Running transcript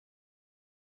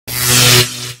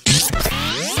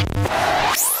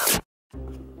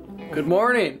Good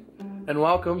morning, and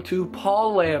welcome to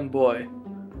Paul Land Boy.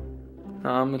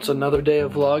 It's another day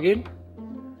of vlogging.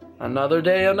 Another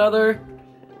day, another.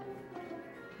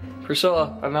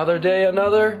 Priscilla, another day,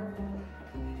 another.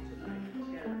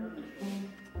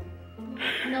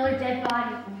 Another dead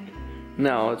body.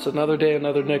 No, it's another day,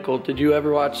 another nickel. Did you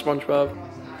ever watch SpongeBob?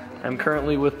 I'm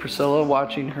currently with Priscilla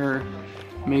watching her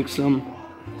make some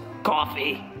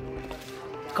coffee.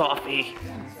 Coffee.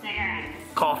 Cigarettes.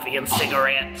 Coffee and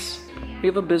cigarettes. We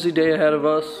have a busy day ahead of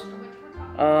us.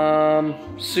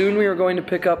 Soon we are going to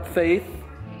pick up Faith.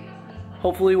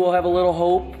 Hopefully we'll have a little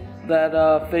hope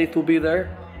that Faith will be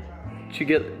there. Did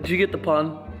you get the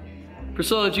pun?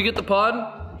 Priscilla, did you get the pun?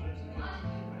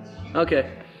 Okay.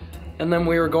 And then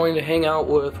we are going to hang out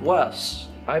with Wes.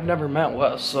 I've never met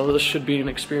Wes, so this should be an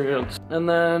experience. And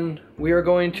then we are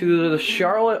going to the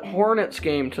Charlotte Hornets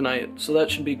game tonight, so that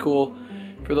should be cool.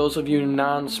 For those of you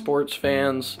non-sports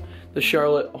fans, the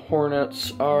Charlotte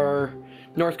Hornets are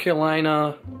North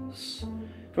Carolina's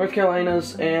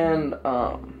and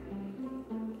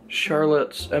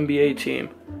Charlotte's NBA team.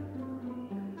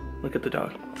 Look at the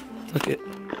dog. Look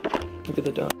at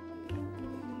the dog.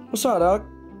 What's up, dog?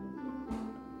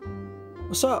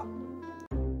 What's up?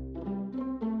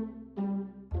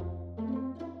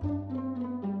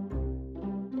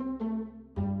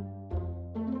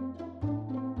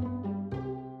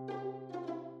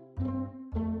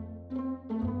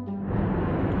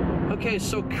 Okay,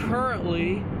 so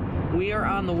currently we are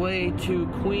on the way to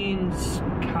Queens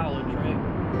College, right?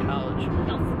 College.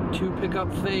 To pick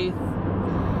up Faith.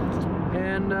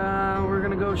 And we're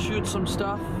gonna go shoot some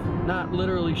stuff. Not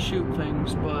literally shoot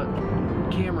things, but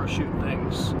camera shoot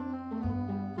things.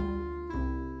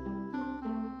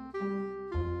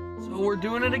 So we're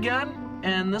doing it again,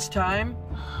 and this time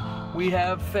we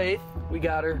have Faith. We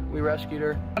got her, we rescued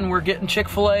her. And we're getting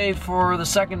Chick-fil-A for the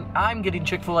second, I'm getting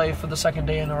Chick-fil-A for the second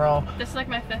day in a row. This is like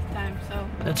my 5th time, so.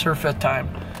 It's her 5th time.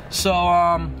 So,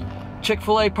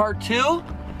 Chick-fil-A part 2,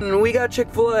 and we got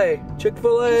Chick-fil-A.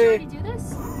 Chick-fil-A. Did you already do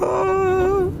this?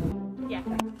 Yeah.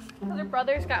 Her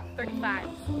brother's got 35.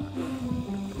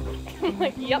 I'm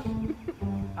like, yep.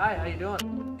 Hi, how you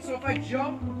doing? So if I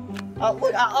jump?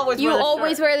 Look, I always You wear the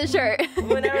always shirt. wear the shirt.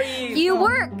 Whenever You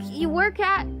work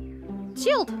at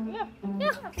Shield. Yeah.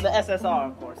 Yeah. The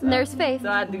SSR, of course. And there's Faith. So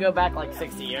I had to go back like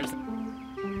 60 years.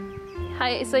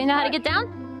 Hi, so you know how to get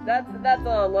down? That's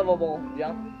a livable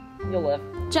jump. You'll live.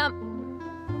 Jump.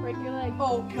 Break your leg.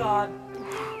 Oh God.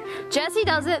 Jesse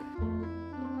does it.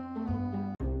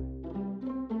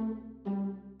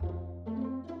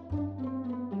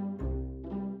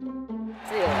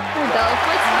 See ya. There we go. It's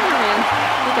like Spider-Man.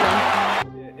 Look at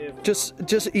him.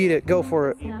 Just eat it. Go for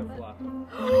it.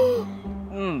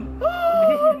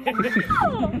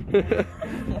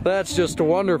 That's just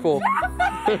wonderful.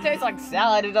 It tastes like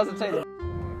salad. It doesn't taste.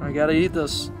 I gotta eat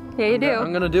this. Yeah, you do.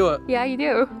 I'm gonna do it. Yeah, you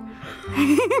do.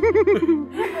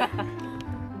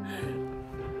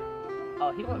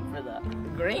 Oh, he went for the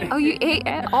green. Oh, you ate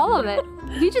all of it.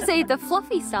 You just ate the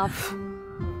fluffy stuff.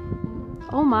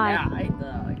 Oh my. Yeah, I ate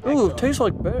the. Ooh, it tastes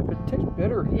like bitter. It tastes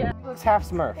bitter. Yeah, it looks half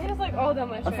Smurf. It is like all down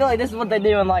my I shirt. feel like this is what they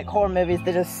do in like horror movies.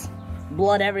 They just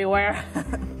blood everywhere.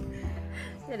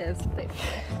 It is.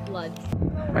 Blood.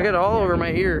 I got it all over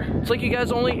my ear. It's like you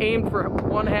guys only aimed for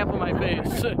one half of my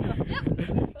face.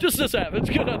 Just this half. It's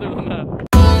good other than that.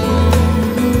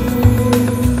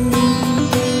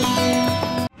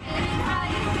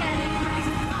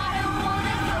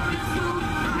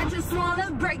 I just wanna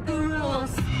break the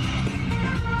rules.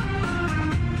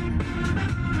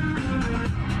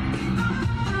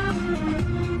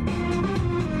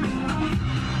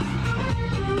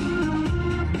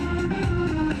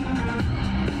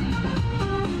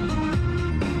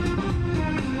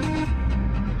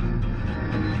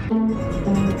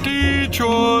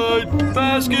 Detroit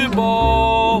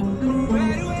basketball.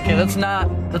 Okay, that's not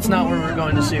where we're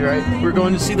going to see, right? We're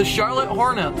going to see the Charlotte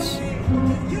Hornets.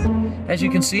 As you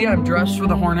can see, I'm dressed for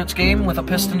the Hornets game with a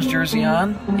Pistons jersey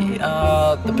on.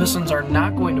 The Pistons are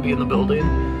not going to be in the building,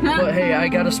 but hey, I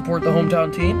gotta support the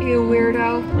hometown team. You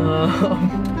weirdo.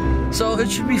 So it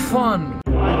should be fun.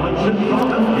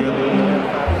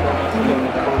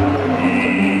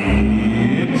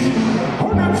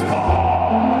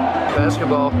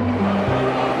 Basketball.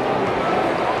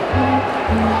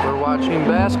 We're watching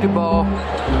basketball.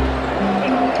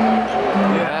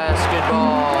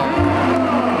 Basketball.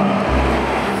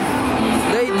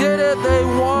 They did it. They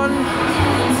won.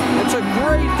 It's a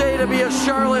great day to be a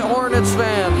Charlotte Hornets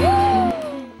fan.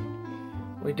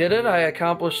 We did it. I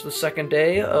accomplished the second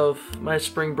day of my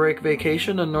spring break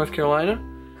vacation in North Carolina.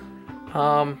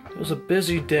 It was a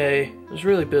busy day. It was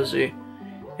really busy.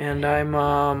 And I'm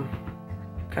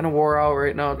Kind of wore out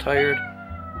right now, tired.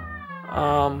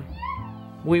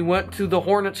 We went to the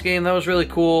Hornets game. That was really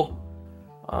cool.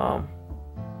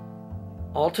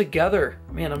 All together.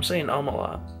 Man, I'm saying a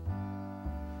lot.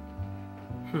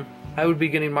 I would be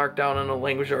getting marked down in a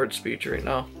language arts speech right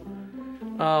now.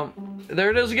 There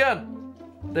it is again.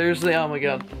 There's the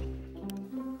again.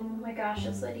 Oh my gosh,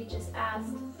 this lady just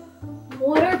asked,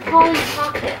 what are Polly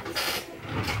Pockets?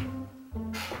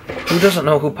 Who doesn't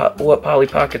know what Polly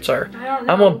Pockets are? I don't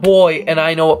know. I'm a boy and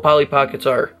I know what Polly Pockets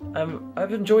are.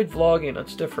 I've enjoyed vlogging.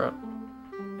 It's different.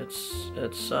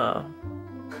 It's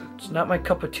not my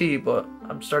cup of tea, but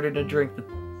I'm starting to drink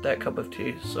that cup of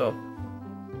tea. So,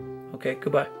 okay,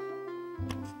 goodbye.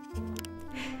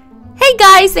 Hey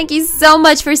guys, thank you so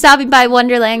much for stopping by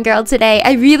Wonderland Girl today.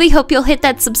 I really hope you'll hit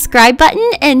that subscribe button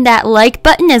and that like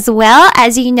button as well.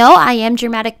 As you know, I am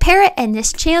Dramatic Parrot and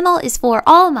this channel is for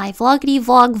all my vloggity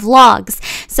vlog vlogs.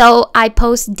 So I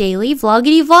post daily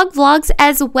vloggity vlog vlogs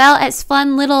as well as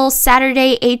fun little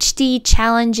Saturday HD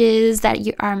challenges that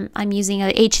I'm using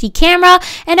an HD camera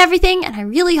and everything, and I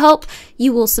really hope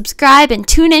you will subscribe and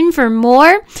tune in for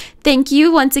more. Thank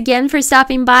you once again for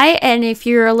stopping by, and if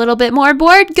you're a little bit more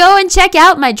bored, go and check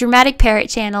out my Dramatic Parrot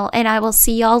channel, and I will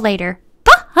see y'all later.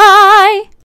 Bye!